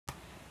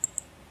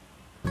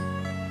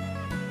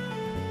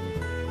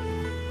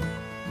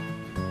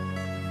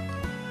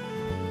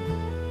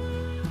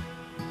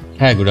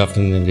Hi, good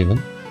afternoon everyone.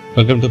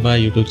 Welcome to my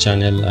YouTube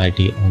channel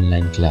IT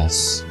Online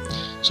Class.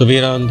 So we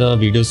are on the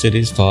video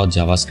series for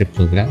JavaScript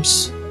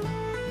programs.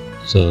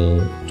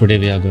 So today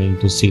we are going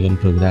to see one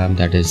program,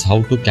 that is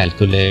how to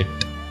calculate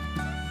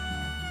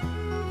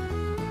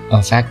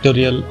a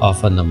factorial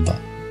of a number.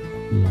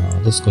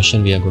 Now this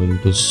question we are going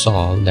to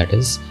solve, that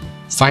is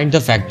find the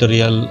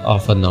factorial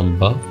of a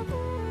number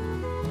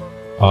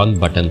on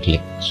button click.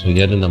 So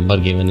here the number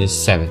given is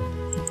 7.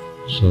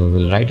 So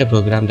we'll write a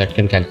program that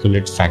can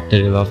calculate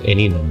factorial of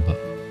any number.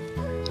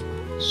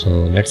 So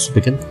let's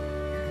begin.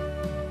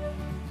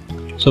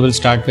 So we'll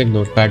start with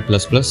Notepad++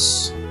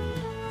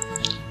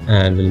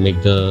 and we'll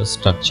make the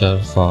structure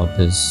for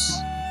this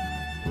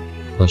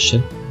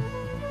question.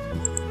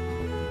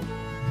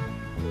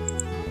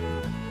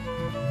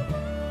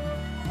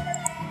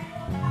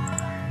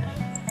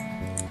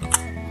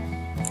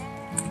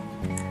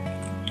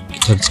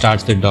 So it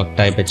starts with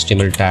doctype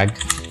HTML tag,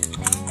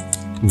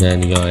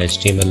 then your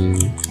HTML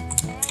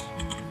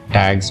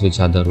tags, which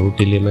are the root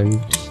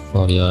element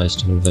for your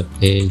HTML web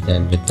page.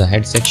 Then with the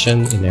head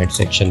section, in head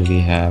section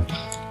we have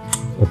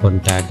open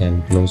tag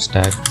and close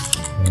tag,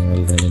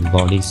 and then in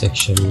body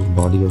section,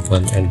 body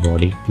open and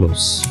body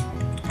close.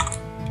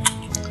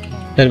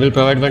 Then we'll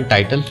provide one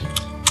title,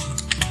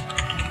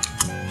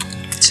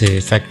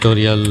 say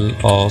factorial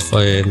of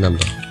a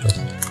number.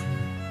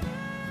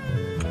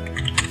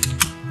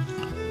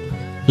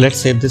 Let's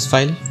save this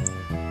file.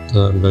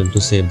 So I'm going to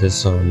save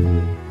this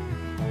under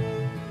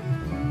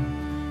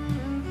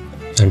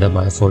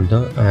my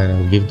folder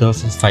and give the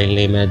file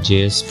name as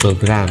JS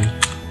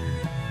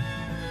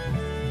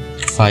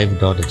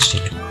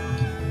program-5.html.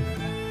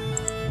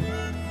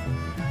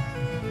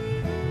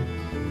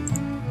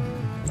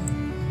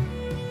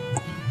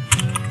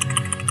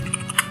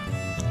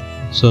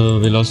 So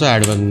we'll also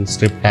add one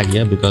script tag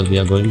here because we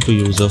are going to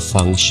use a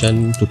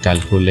function to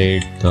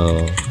calculate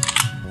the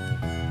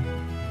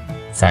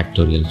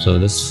factorial. So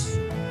this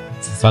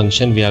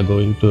function we are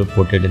going to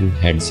put it in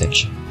head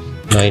section.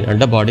 Now in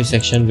under body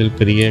section we'll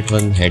create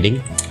one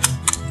heading,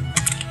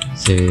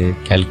 say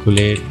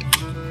calculate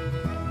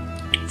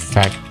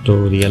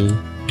factorial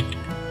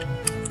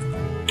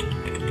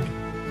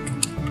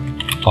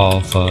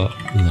of a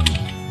number.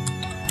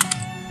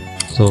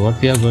 So what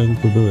we are going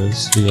to do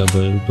is we are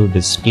going to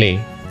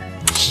display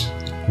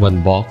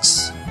one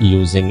box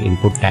using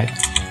input tag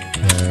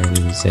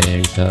and say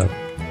enter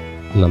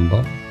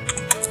number.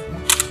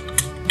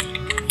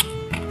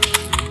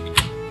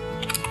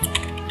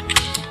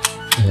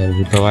 And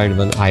we provide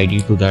one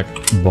ID to that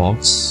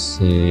box.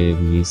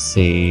 We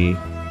say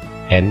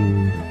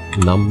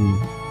num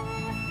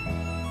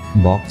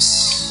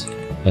box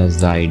as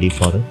the ID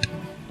for it.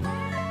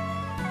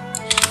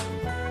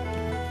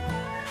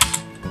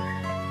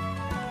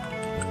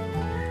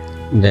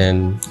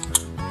 Then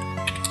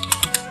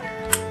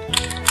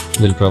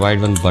we'll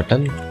provide one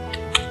button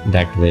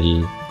that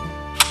will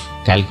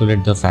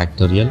calculate the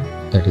factorial.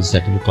 That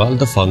will call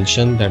the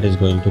function that is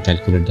going to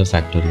calculate the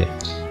factorial.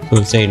 So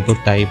we'll say input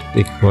type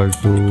equal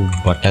to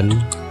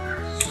button,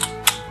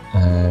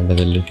 and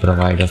we'll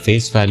provide a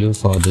face value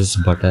for this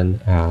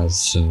button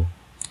as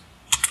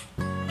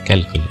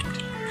calculate.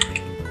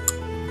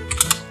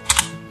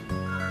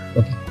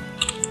 Okay,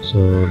 so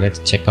let's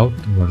check out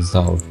what is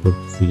the output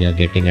we are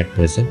getting at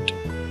present.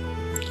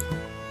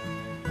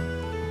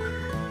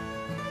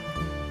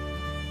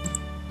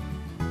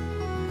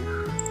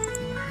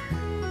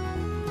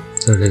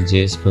 So the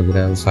JS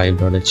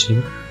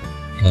program-5.html.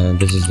 And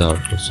this is the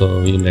output. So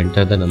we will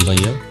enter the number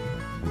here,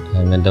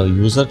 and when the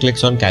user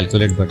clicks on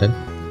calculate button,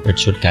 it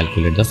should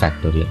calculate the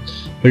factorial.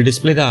 We'll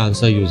display the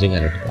answer using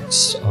array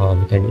box, or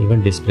we can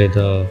even display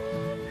the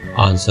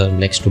answer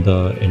next to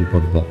the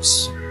input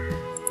box.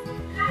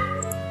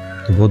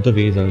 So both the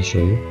ways I'll show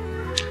you.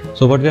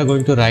 So what we are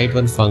going to write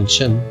one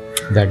function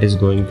that is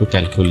going to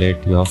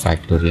calculate your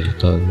factorial.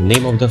 The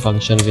name of the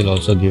function will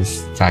also give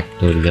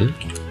factorial.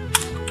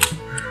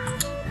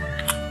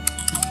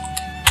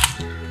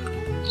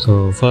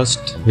 So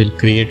first we'll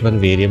create one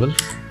variable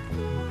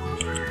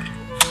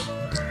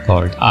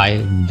called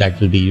I that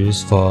will be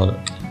used for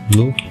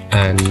loop,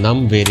 and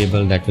num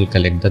variable that will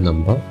collect the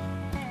number,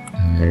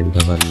 and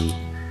one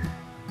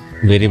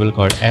variable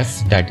called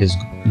f that is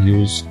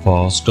used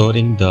for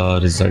storing the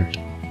result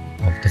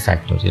of the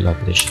factorial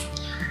operation.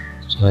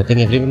 So I think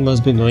everyone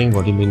must be knowing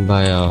what you mean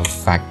by a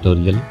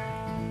factorial.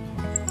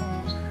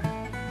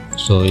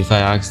 So if I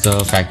ask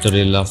the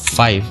factorial of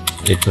 5,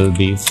 it will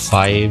be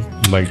 5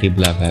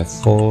 multiplied by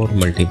 4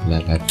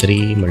 multiplied by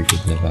 3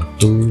 multiplied by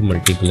 2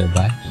 multiplied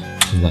by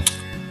 1.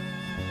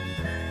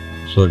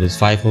 So it is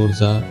 5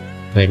 4s are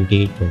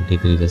 20,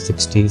 23 is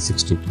 60,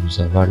 62 is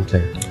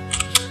 120.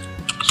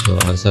 So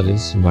answer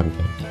is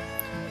 120.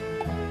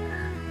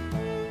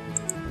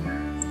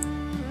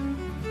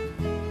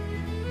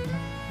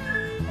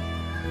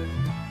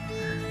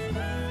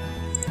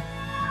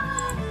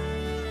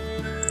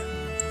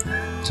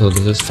 So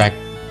this is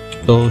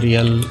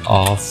factorial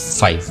of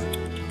 5.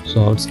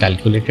 So it's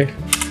calculated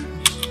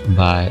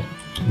by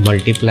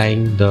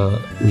multiplying the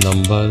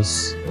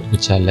numbers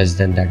which are less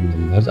than that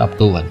numbers up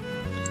to 1.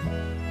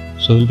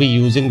 So we'll be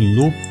using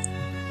loop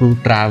to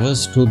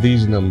traverse to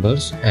these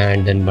numbers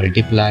and then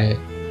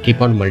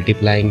keep on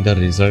multiplying the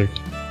result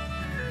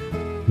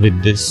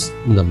with these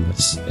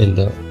numbers in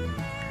the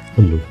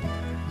loop.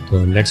 So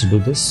let's do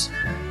this.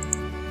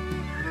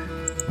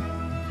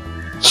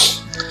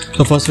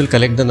 So first we'll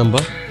collect the number.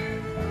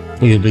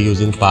 We will be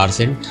using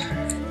parseInt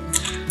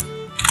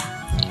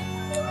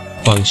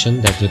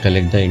function that will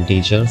collect the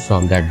integer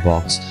from that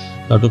box.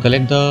 Now to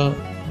collect the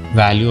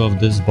value of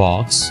this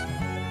box,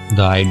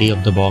 the ID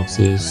of the box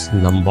is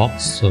numBox.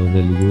 So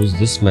we'll use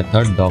this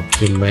method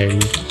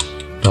document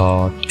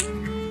dot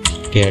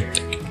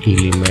get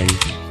element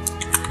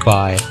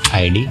by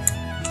ID,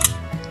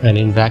 and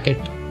in bracket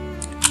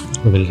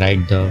we will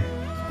write the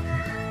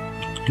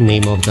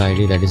name of the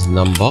ID, that is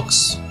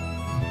numBox,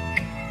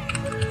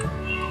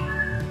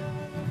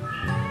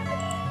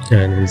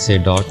 and we'll say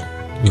dot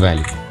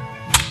value.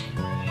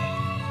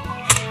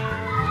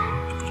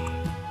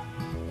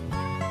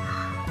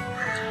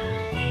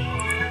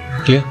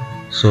 Clear?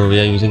 So we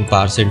are using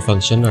parseInt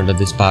function. Under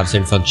this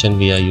parseInt function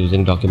we are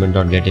using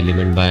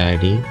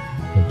document.getElementById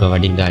and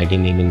providing the ID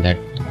name in that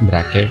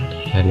bracket,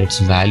 and its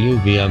value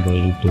we are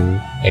going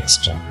to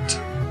extract.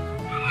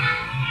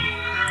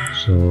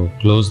 So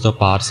close the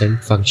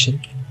parseInt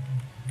function.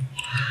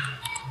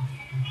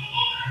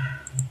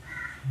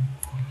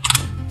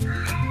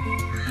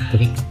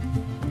 Okay.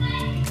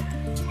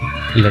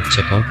 Let's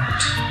check out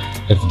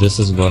if this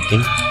is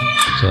working.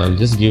 So I'll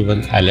just give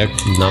an alert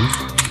num,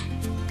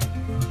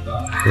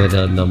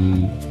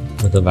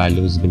 whether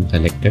value has been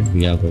collected.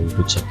 We are going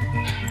to check.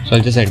 So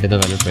I'll just enter the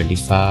value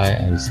 25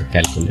 and say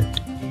calculate.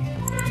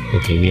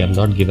 Okay, we have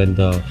not given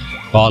the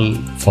call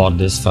for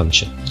this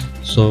function.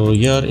 So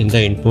here in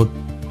the input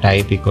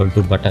type equal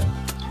to button,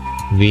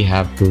 we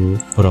have to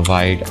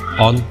provide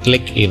on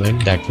click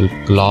event that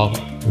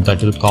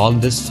will call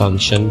this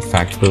function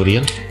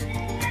factorial.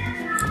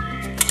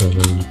 So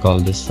we'll call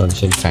this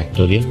function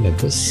factorial like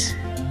this.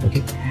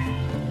 Okay,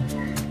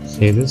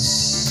 save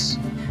this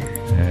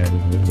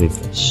and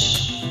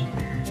refresh.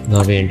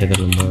 Now we enter the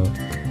number,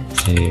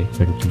 say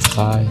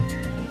 25,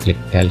 click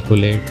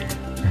calculate,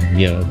 and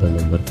here the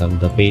number comes.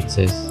 The page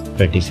says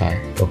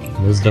 25. Okay,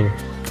 this the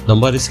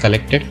number is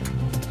collected.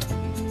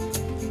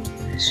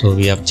 So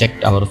we have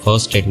checked our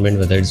first statement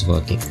whether it's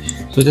working.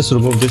 So just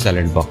remove this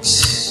alert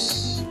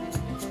box.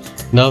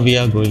 Now we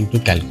are going to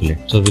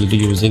calculate. So we'll be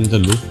using the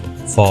loop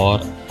for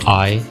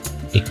I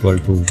equal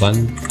to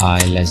 1,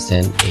 I less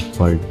than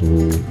equal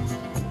to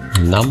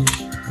num,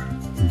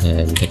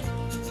 then the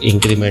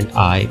increment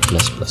I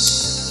plus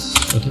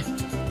plus. Okay,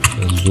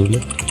 let's zoom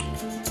it.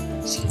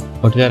 See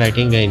what we are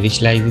writing. We are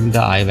initializing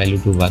the I value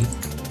to 1.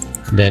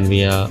 Then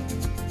we are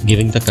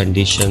giving the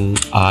condition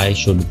I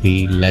should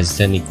be less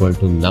than equal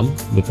to num,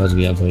 because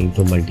we are going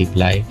to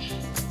multiply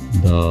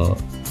the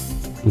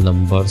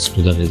numbers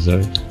to the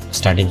result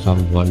starting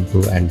from 1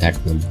 to and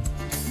that number,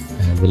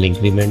 and we'll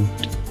increment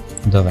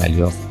the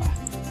value of I.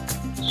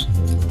 So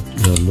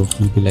your loop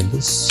will be like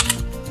this,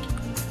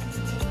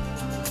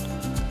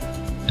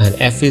 and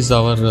f is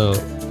our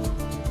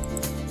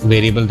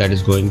variable that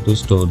is going to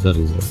store the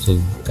result. So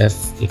f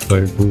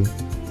equal to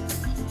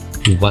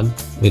 1,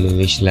 we'll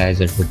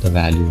initialize it with the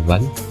value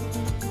 1,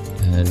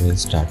 and we'll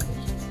start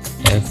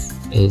with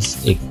f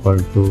is equal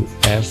to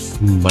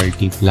f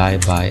multiply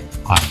by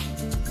I.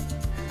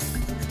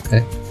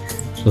 Okay,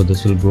 so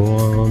this will go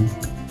on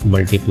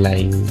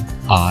multiplying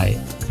I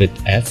with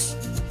f,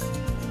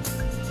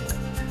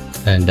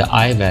 and the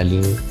I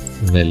value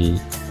will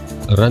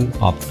run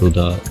up to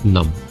the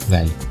num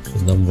value, so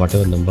num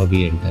whatever number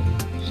we enter in,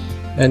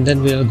 and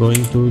then we are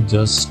going to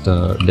just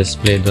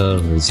display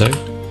the result.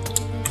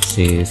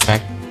 Say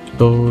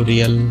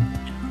factorial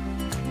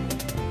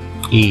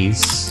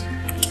is,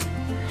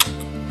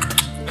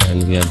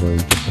 and we are going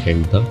to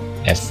print the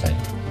f value.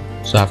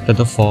 So after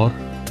the for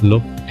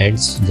loop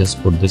ends,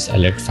 just put this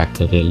alert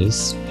factorial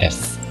is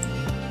f.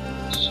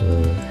 So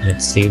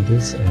let's save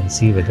this and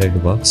see whether it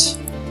works.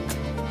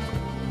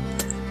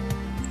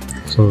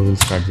 So we'll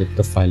start with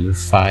the value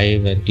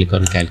 5 and click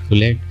on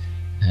calculate,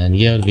 and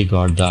here we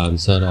got the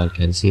answer. All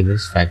can see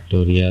this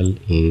factorial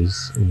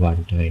is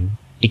 120.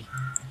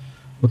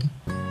 Okay,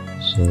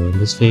 so in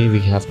this way we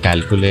have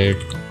calculated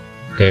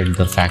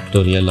the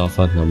factorial of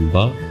a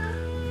number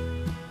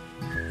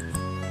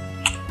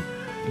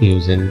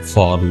using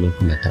for loop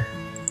method.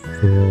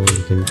 So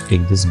you can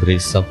take this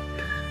brace up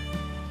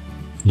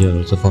here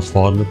also.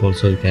 For loop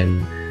also you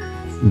can,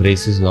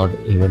 brace is not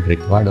even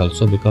required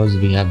also, because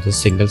we have this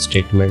single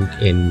statement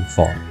in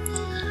for.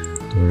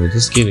 So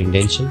just give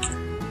indentation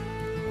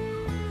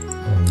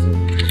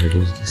and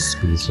reduce this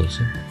piece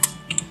also.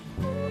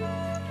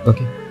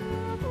 Okay,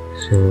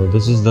 so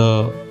this is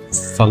the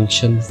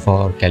function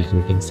for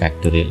calculating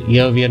factorial.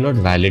 Here we are not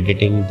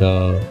validating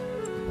the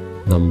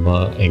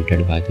number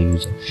entered by the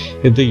user.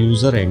 If the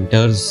user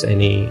enters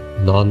any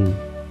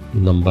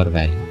non-number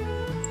value,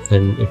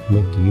 then it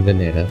may give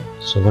an error.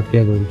 So what we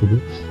are going to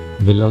do,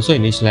 we'll also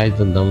initialize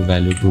the num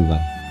value to 1.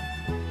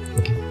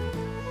 Okay,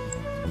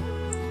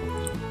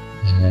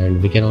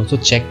 and we can also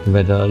check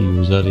whether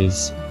user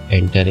is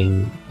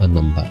entering a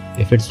number.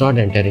 If it's not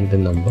entering the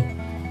number,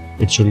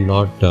 it should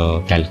not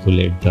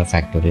calculate the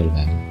factorial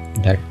value.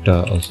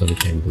 That also we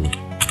can do.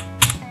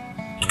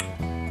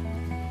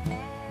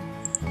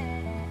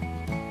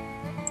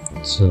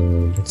 So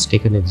let's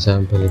take an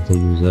example. If the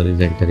user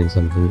is entering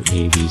something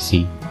A, B,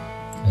 C,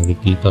 and we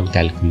click on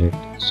calculate,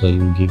 so you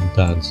will give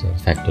the answer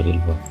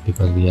factorial 1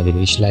 because we have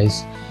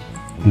initialized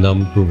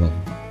num to 1.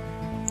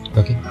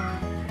 Okay.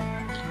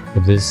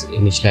 If this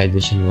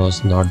initialization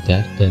was not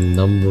there, then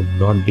num would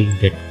not be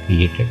get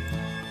created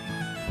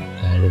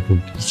and it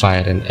would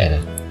fire an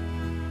error.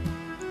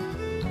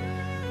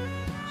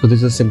 So this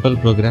is a simple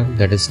program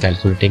that is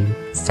calculating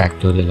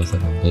factorial of a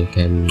number. You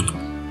can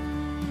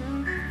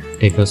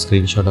take a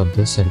screenshot of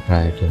this and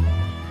try it.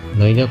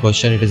 Now in your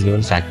question it is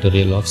given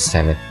factorial of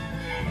 7.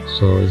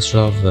 So instead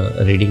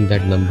of reading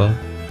that number,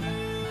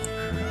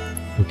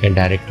 you can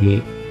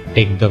directly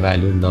take the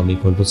value num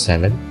equal to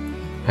 7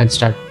 and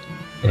start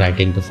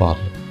writing the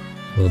formula.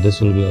 So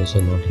this will be also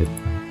not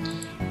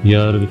required.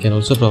 Here we can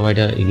also provide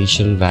an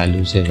initial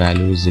value, say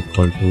value is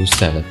equal to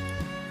 7.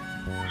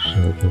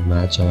 So to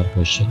match our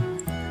question,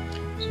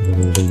 so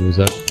when the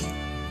user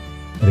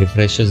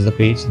refreshes the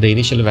page, the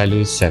initial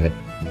value is 7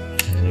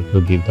 and it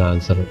will give the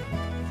answer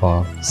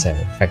for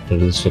 7.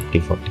 Factorial is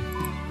 50/40.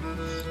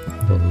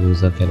 The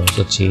user can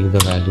also change the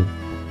value,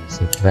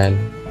 say 12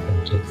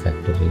 and check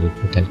factorial. It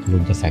will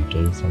calculate the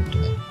factorial from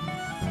 12.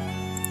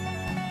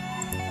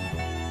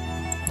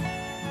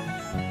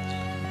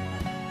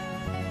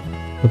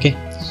 Okay,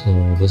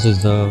 so this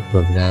is the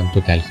program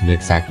to calculate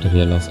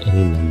factorial of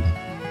any number.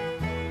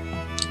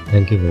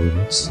 Thank you very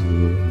much. See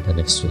you in the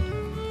next video.